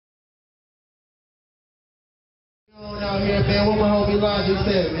out here, man. Where my homie AyeLogics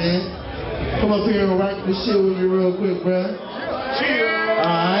at, man? Come up here and rock the shit with me real quick, bruh.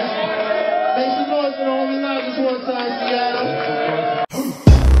 Alright. Make some noise for the homie AyeLogics one time, Seattle.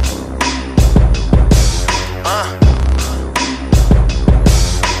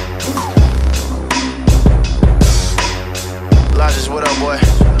 AyeLogics, what up, boy?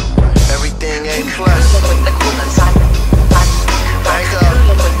 Everything A+. Back up.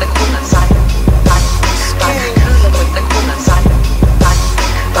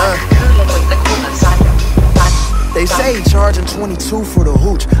 They say charging 22 for the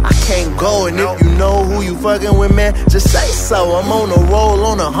hooch. I can't go, and if you know who you fucking with, man, just say so. I'm on a roll,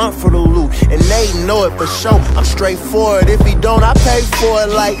 on a hunt for the loot, and they know it for sure. I'm straightforward. If he don't, I pay for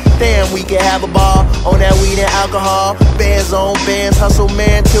it. Like, damn, we can have a ball on that weed and alcohol. Bands on bands, hustle,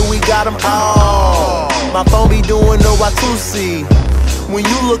 man, till we got them all. My phone be doing no Y2C. When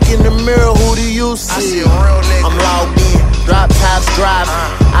you look in the mirror, who do you see? I see a real nigga. I'm logged in, drop tops driving.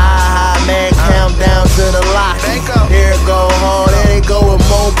 Man, count down to the lock. Here it go hard, there they go with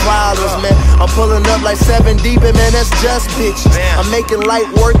more problems, man. I'm pulling up like 7 deep, and man, that's just bitches. I'm making light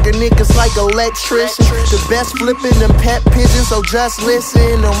work and niggas like electricians. The best flipping them pet pigeons, so just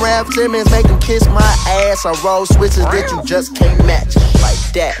listen. Them rap Timmons make them kiss my ass. I roll switches that you just can't match like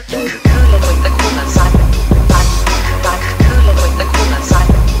that, baby. Coolin with the Coolin side. Coolin with the Coolin side.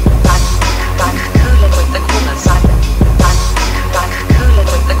 Coolin with the Coolin side. Coolin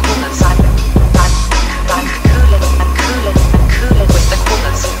with the Coolin side. Coolin with the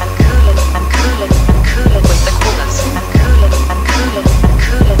Coolin side. Coolin with the Coolin side. Coolin with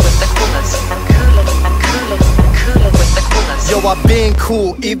the Coolin side. Coolin with the Coolin side. Yo, I've been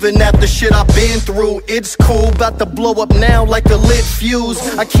cool, even after shit I've been through. It's cool, about to blow up now like a lit fuse.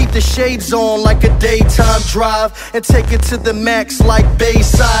 I keep the shades on like a daytime drive, and take it to the max like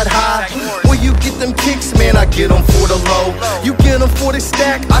Bayside High. Where you get them kicks, man, I get them for the low. You get them for the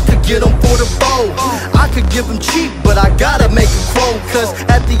stack, I could get them for the bow. I could give them cheap, but I gotta make a quote, cause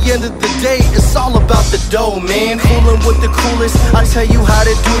at the end of the day, it's all about the dough, man. Coolin' with the coolest, I tell you how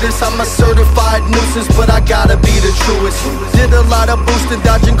to do this. I'm a certified nuisance, but I gotta be the truest. Did a lot of boosting,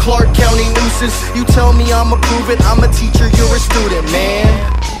 dodging Clark County nuisance. You tell me I'ma prove it, I'm a teacher, you're a student, man.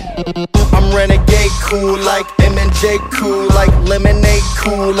 I'm renegade cool, like M&J cool, like lemonade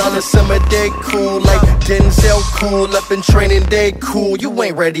cool, on a summer day cool, like Denzel cool, up in training day cool. You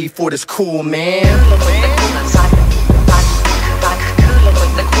ain't ready for this cool, man. Coolin with the Coolin side.